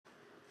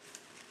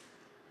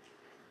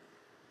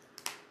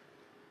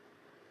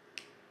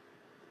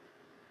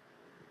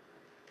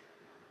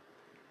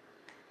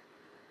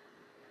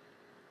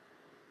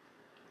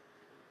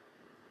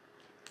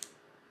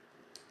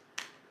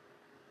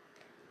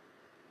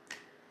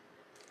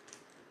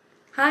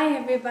Hi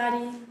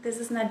everybody, this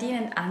is Nadine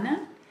and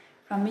Anne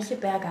from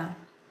Michelberger,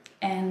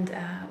 and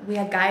we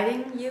are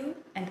guiding you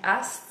and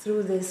us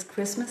through this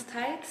Christmas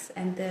tides,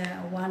 and the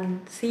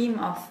one theme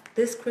of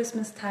this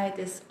Christmas tide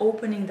is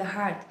opening the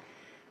heart.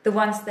 The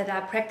ones that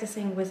are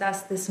practicing with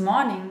us this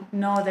morning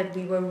know that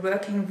we were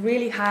working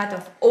really hard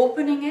of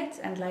opening it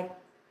and like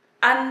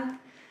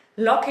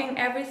unlocking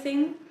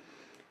everything,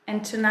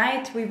 and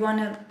tonight we want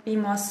to be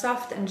more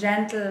soft and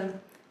gentle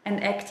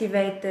and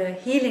activate the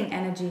healing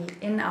energy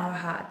in our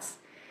hearts.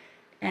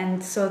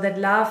 And so that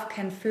love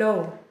can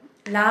flow.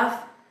 Love,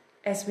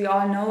 as we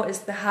all know,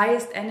 is the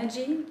highest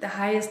energy, the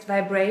highest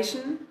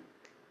vibration,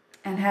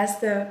 and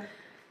has the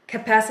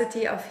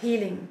capacity of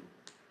healing.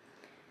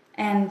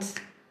 And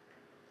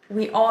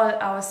we all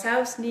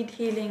ourselves need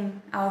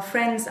healing, our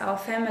friends, our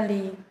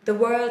family, the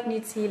world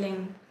needs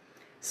healing.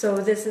 So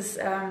this is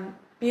a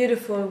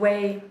beautiful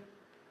way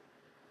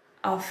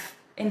of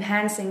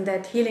enhancing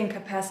that healing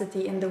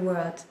capacity in the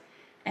world.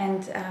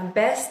 And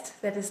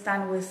best that is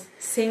done with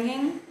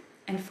singing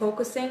and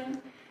focusing,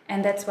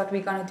 and that's what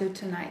we're going to do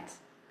tonight.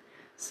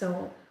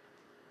 So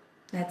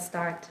let's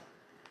start.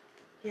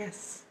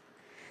 Yes.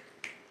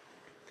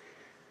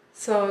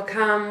 So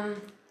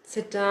come,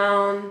 sit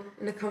down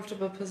in a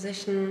comfortable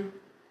position,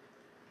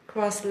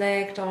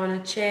 cross-legged or on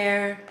a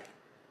chair,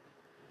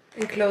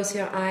 and close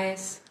your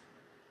eyes.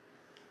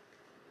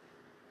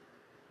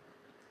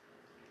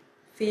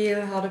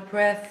 Feel how the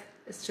breath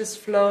is just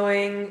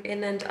flowing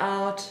in and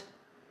out.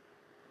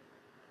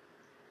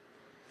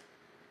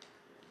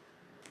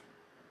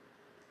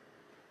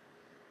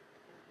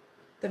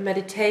 The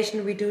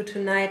meditation we do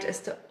tonight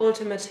is the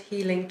ultimate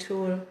healing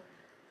tool,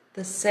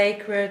 the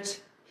sacred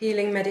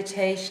healing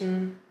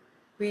meditation.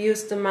 We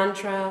use the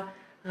mantra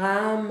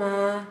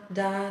Rama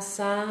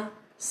Dasa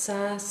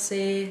Sa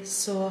Se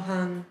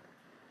Sohang,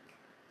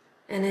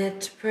 and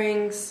it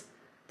brings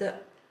the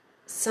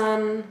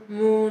sun,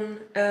 moon,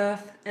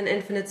 earth and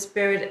infinite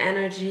spirit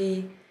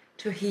energy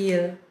to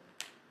heal.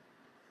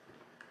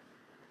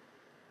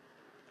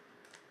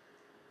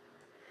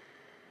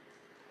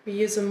 We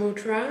use a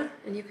mudra,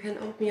 and you can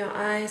open your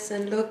eyes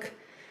and look.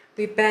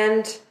 We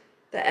bend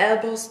the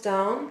elbows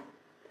down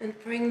and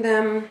bring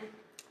them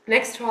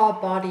next to our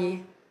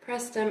body.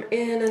 Press them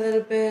in a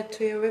little bit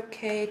to your rib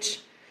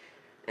cage,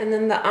 and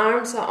then the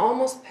arms are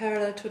almost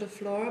parallel to the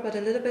floor, but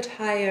a little bit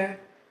higher.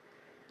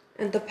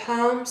 And the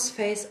palms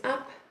face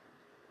up,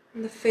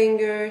 and the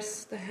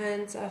fingers, the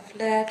hands are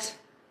flat,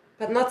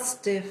 but not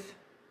stiff.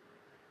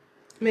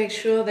 Make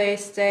sure they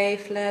stay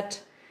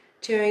flat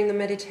during the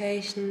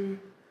meditation.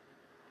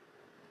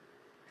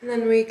 And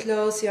then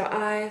reclose your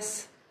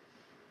eyes,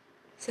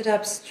 sit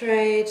up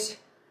straight,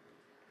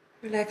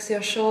 relax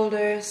your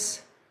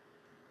shoulders,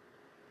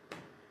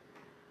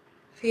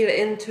 feel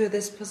into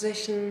this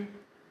position.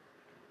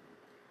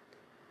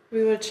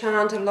 We will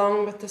chant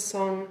along with the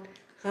song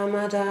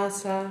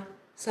Ramadasa,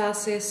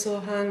 Sase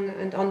Sohang,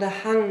 and on the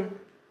hang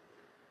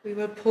we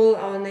will pull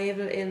our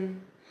navel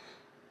in.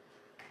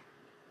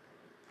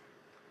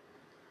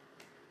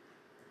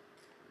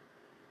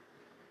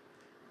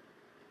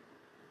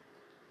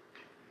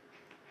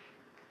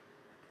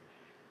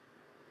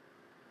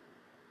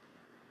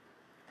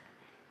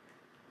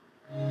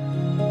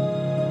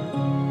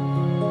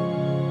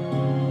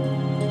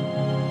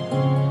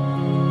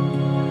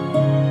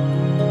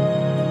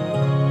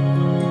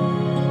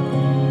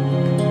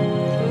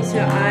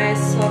 Your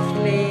eyes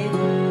softly.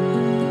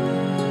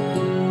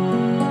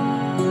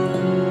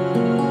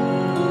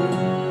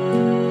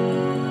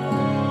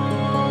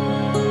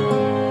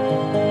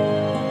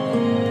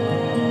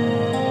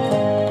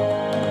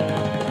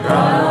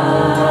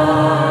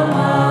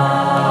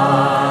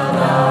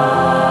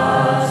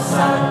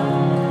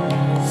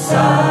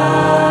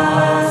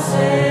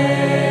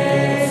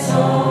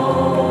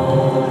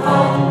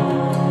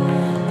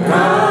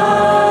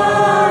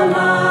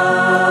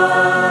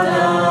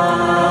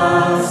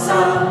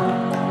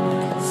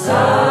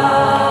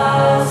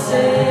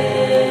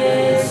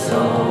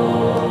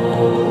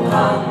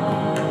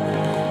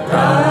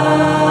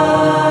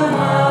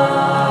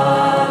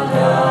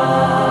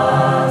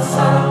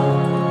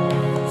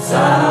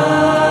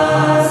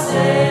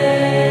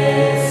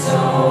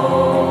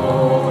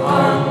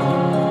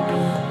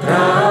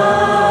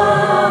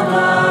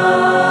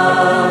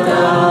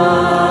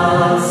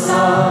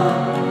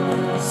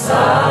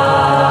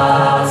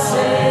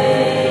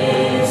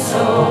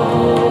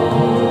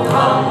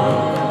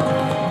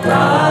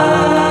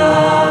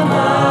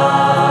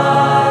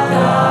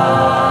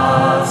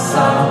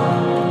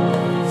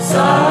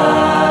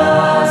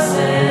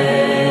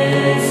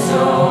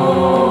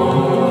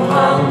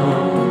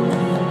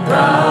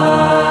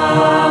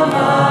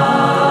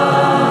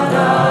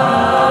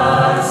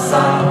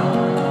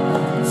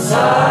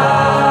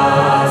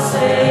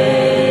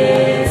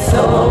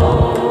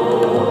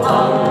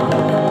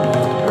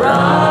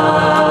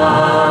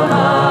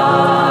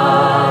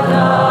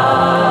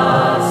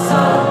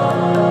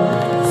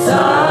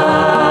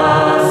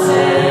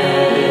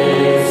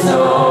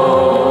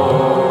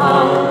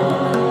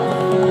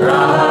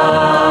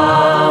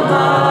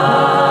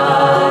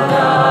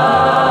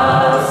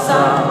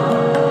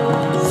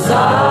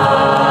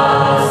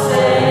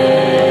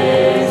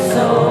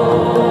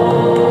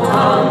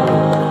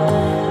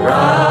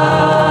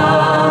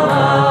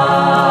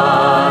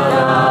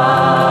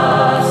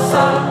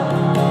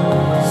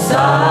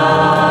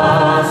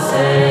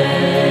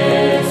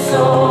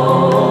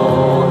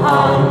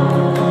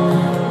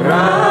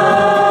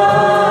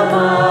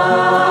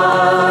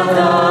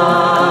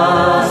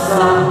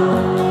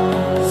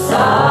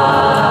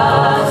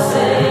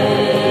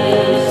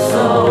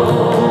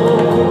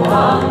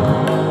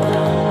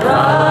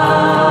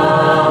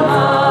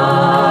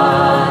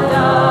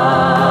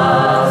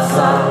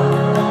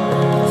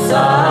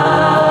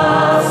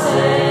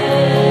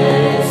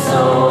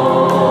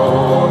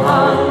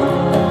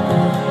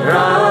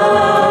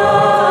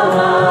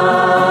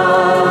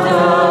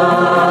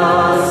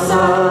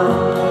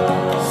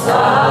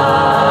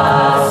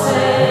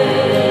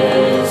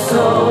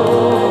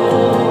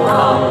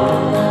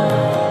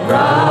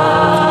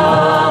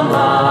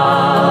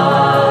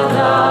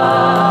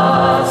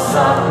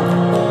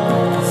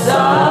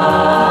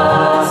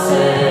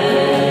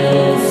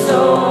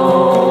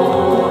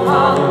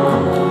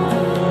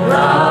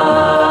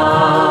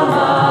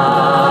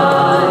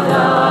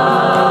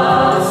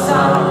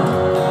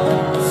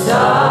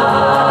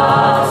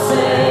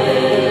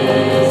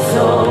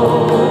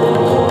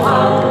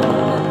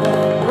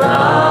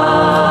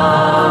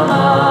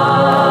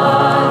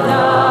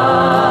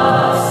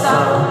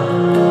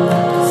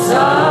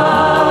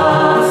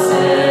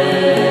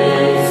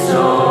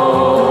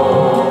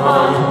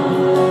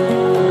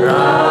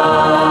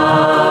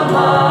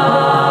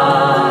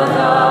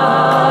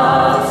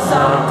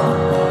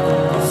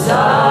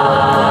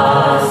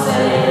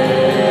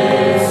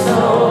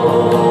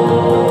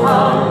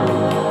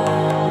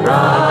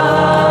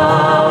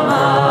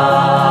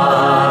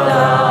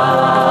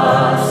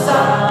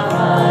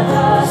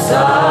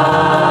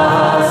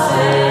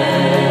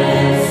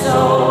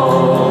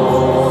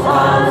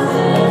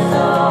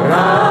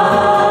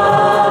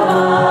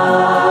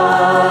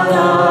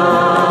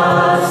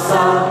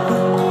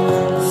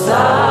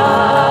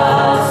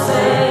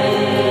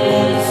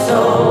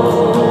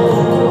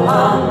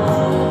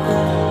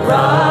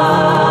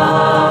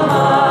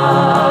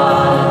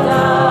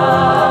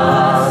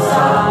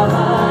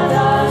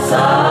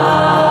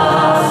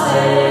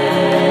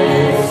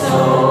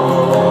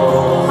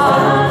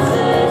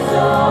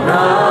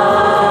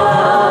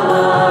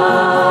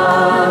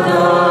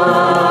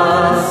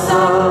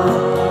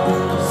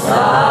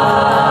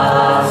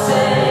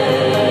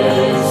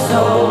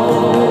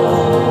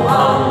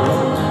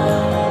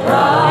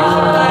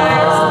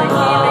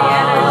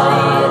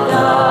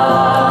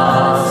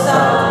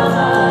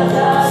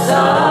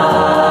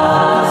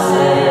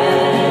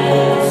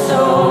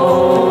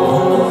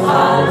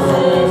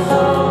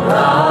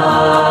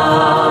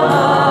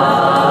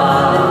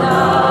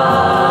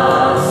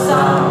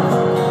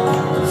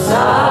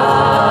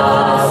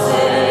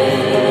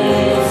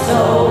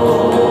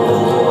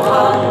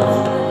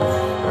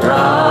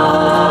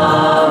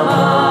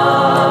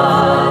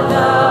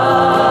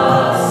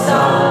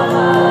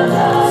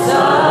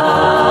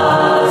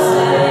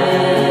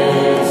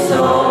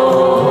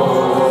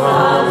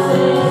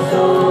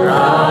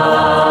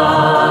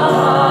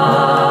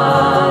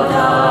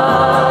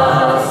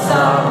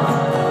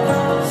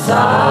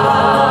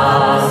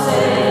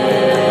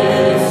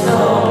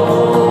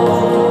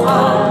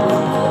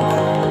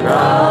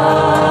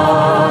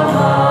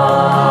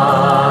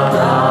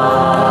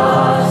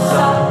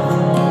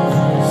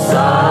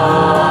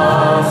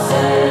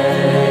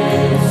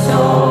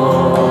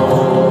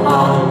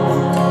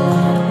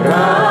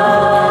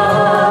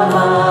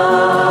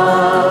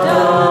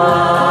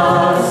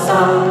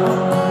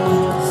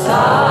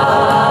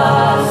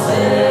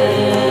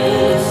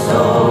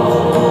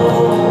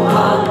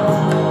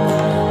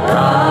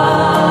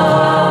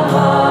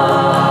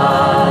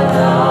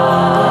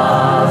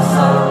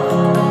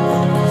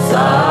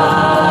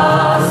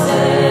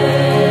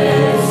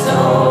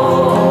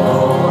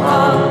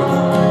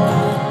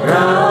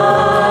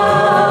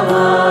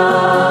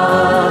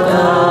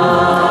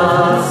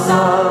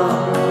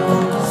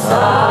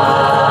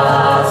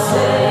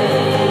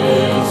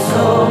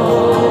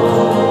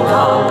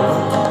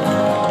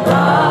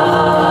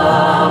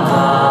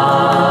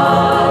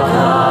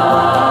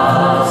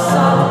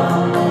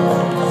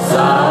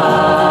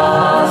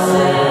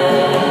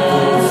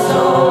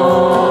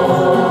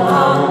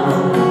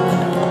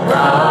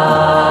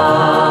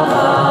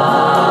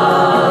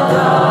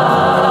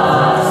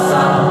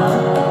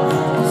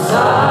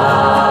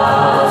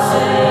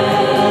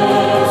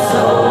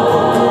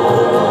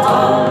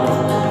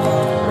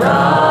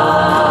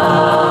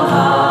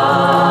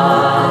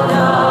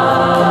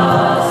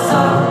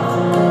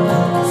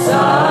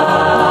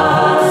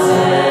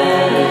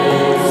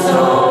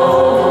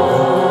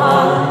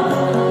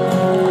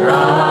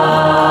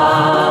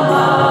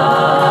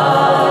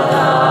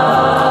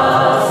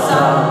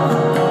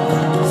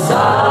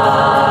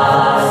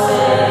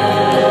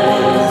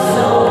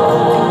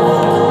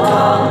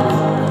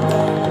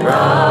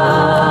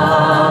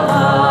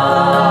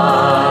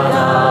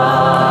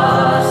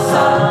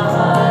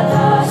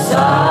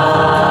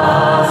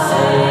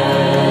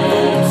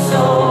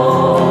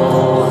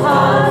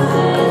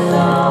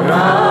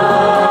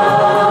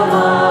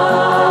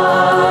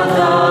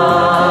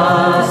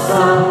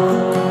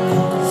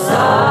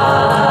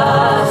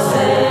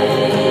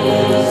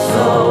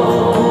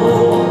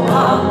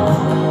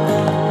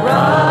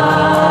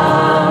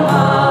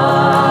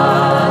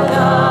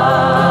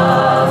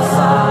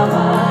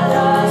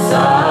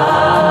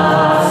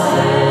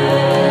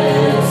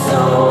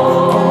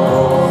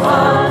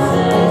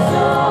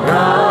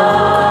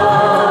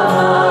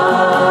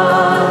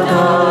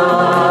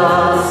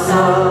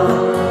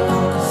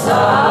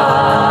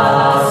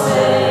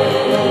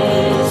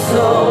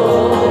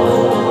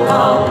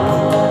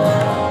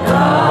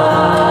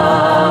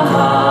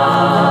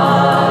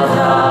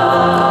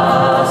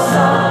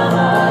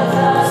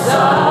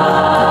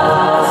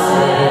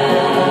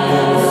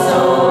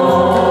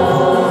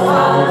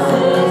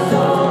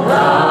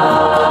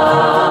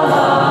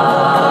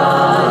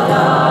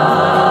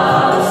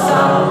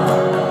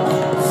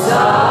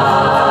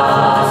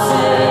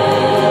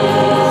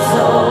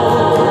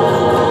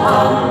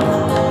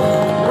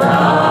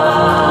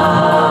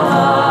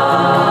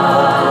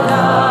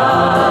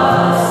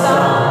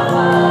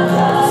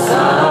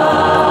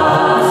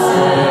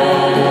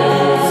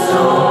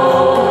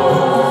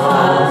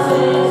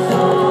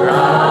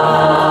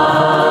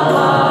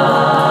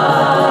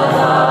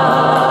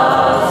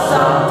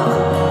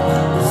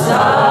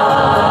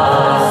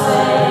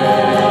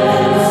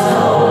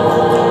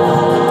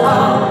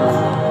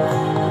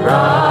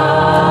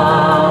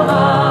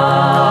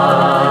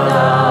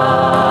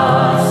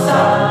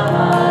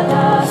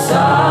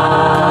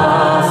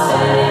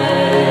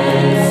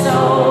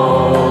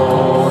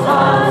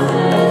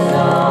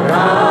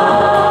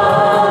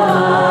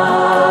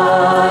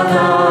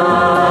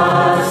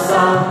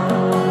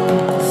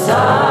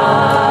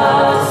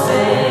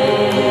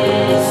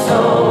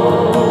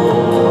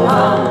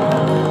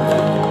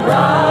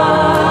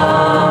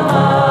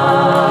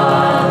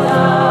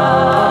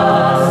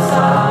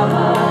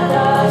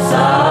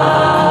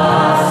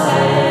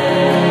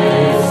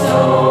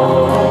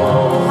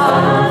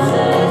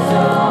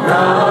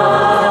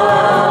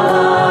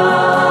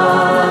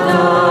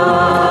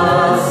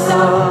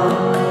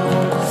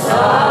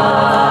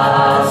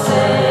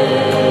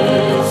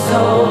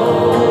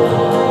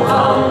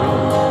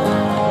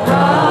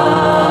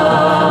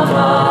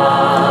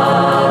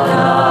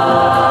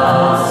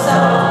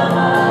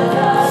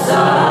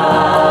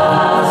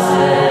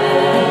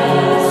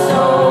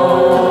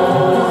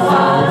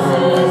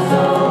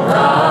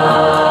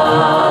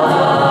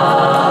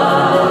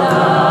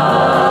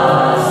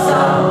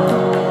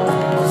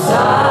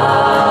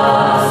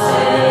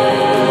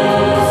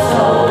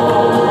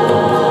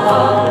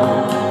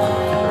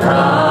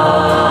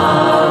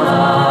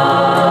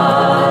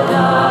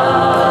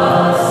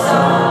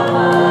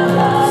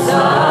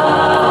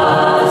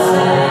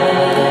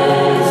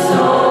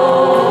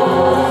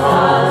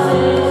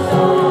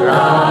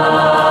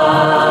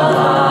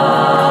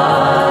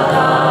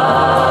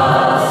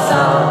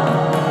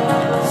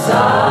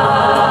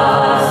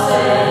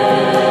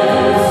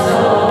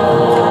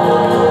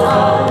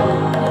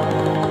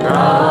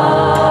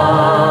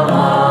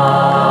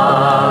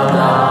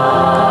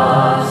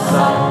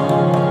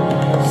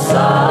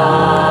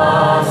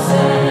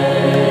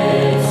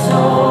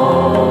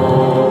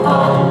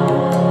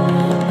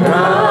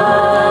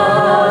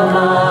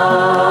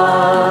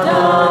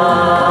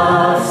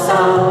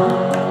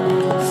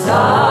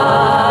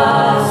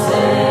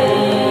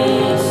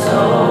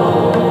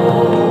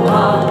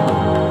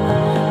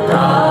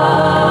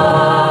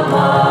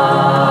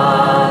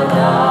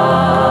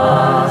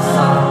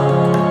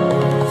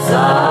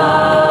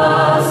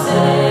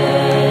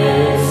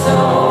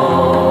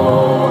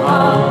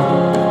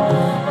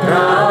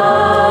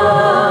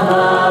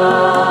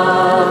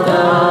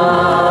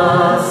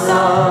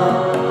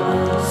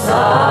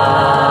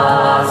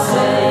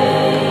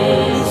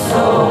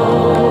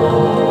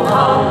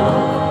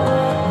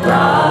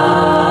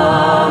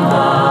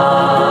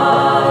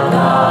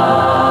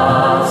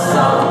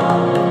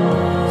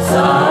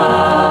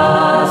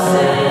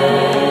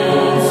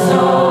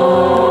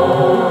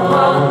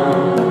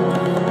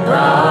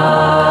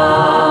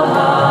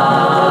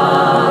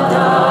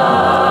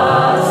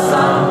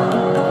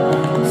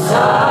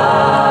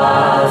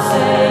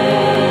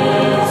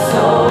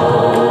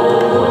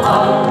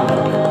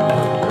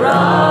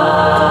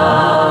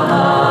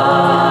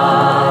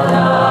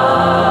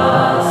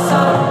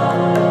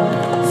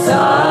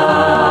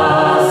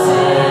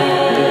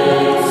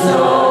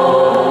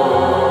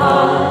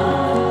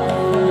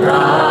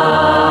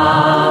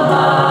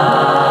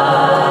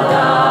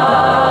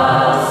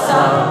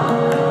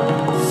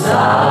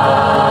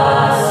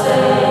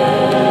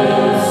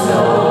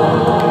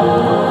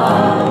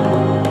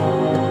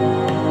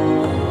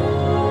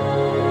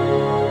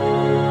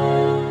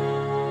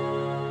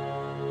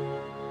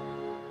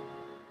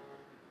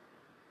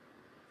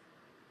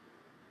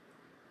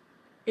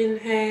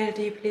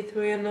 deeply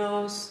through your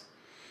nose.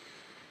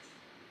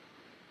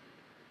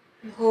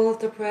 And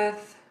hold the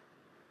breath.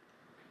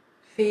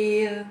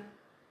 Feel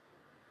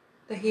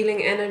the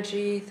healing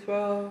energy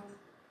through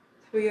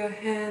your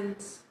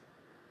hands,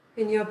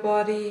 in your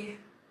body,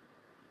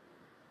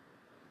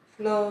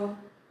 flow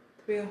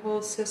through your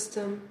whole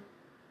system.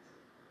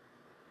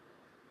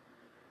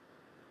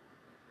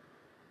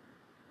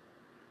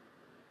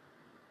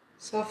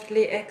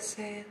 Softly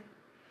exhale.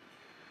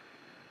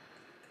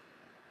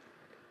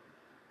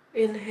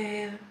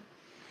 Inhale.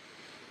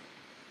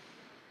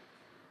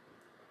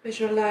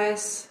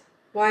 Visualize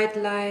white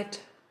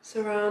light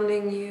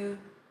surrounding you,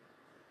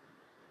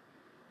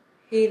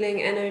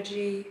 healing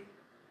energy.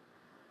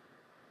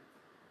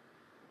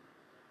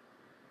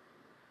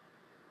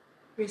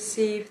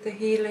 Receive the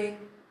healing.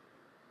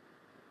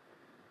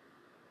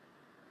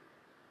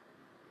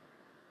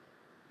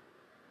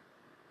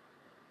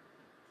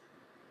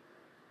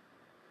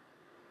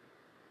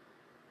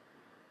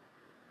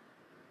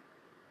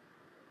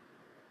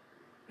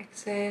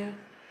 Exhale.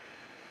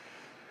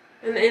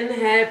 And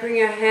inhale, bring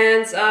your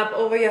hands up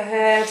over your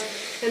head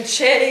and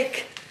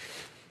shake.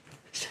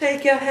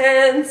 Shake your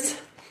hands,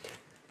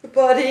 the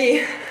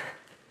body.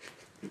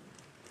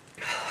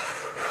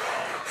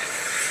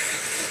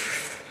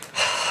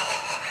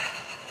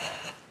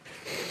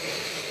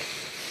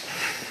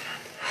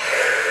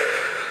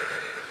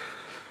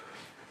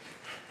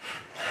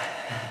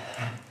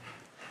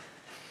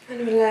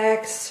 And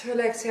relax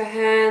your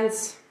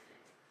hands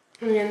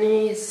and your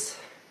knees.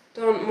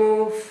 Don't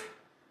move.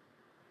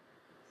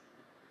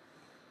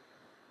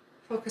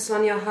 Focus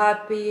on your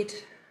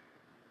heartbeat.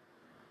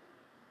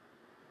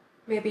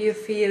 Maybe you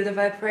feel the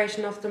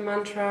vibration of the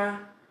mantra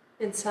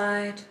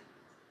inside.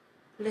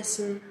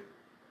 Listen.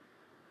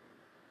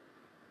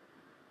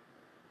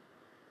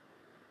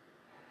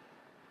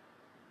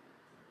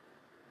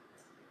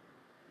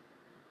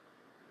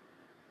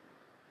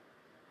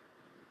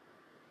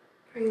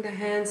 Bring the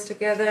hands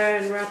together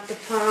and rub the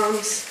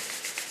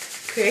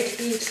palms. Create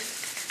heat.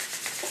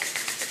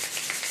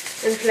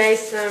 And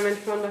place them in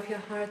front of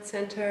your heart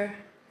center.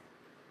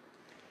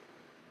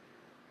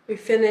 We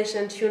finish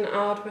and tune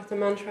out with the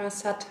mantra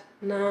Sat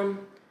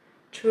Nam,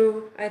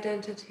 true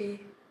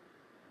identity.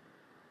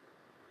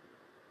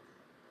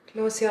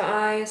 Close your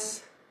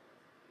eyes.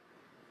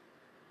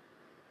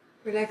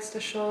 Relax the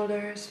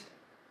shoulders.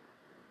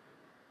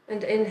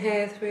 And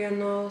inhale through your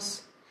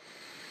nose.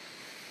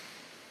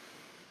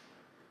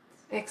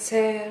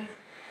 Exhale.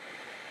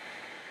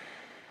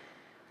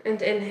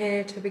 And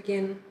inhale to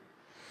begin.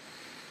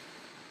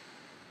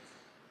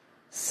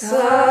 Sat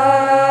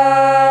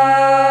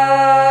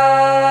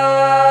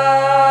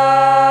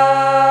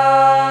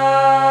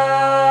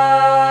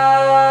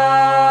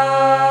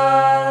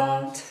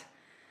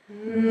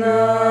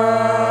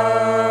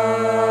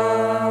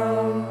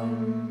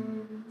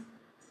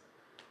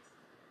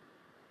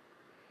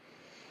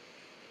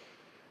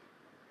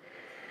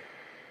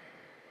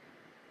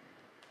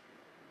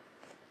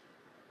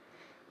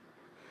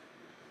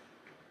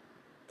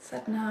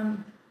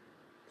Nam.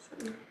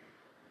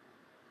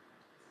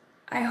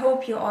 I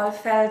hope you all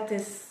felt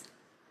this,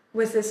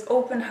 with this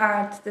open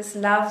heart, this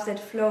love that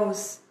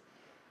flows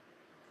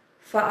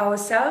for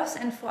ourselves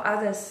and for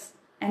others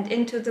and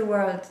into the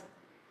world,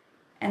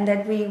 and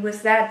that we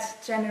with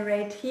that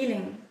generate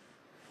healing.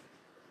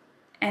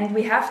 And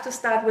we have to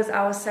start with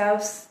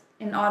ourselves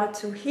in order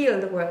to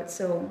heal the world,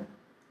 so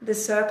the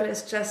circle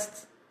is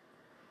just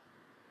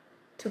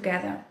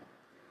together.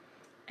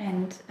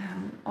 And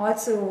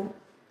also,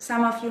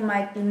 some of you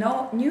might be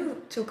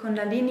new to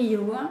Kundalini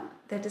Yoga.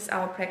 That is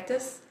our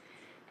practice,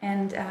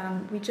 and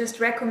we just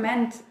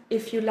recommend,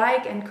 if you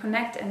like and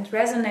connect and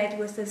resonate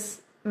with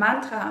this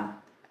mantra,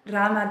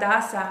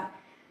 Ramadasa,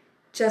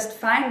 just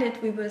find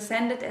it, we will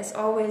send it as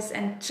always,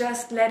 and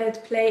just let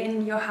it play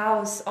in your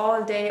house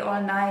all day,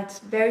 all night,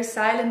 very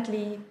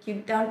silently.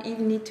 You don't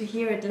even need to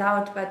hear it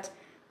loud, but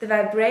the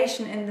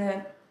vibration in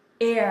the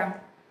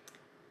air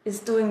is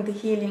doing the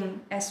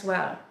healing as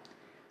well.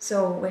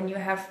 So when you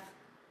have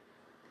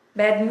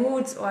bad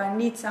moods or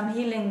need some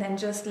healing, then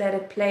just let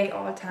it play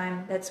all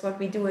time. That's what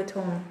we do at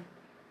home,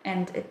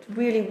 and it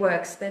really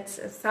works. That's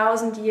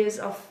 1,000 years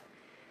of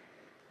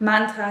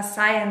mantra,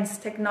 science,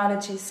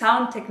 technology,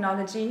 sound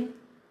technology,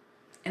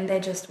 and they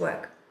just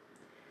work.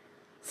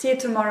 See you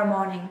tomorrow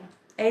morning,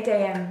 8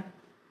 a.m.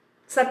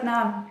 Sat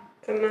Nam.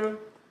 Sat Nam.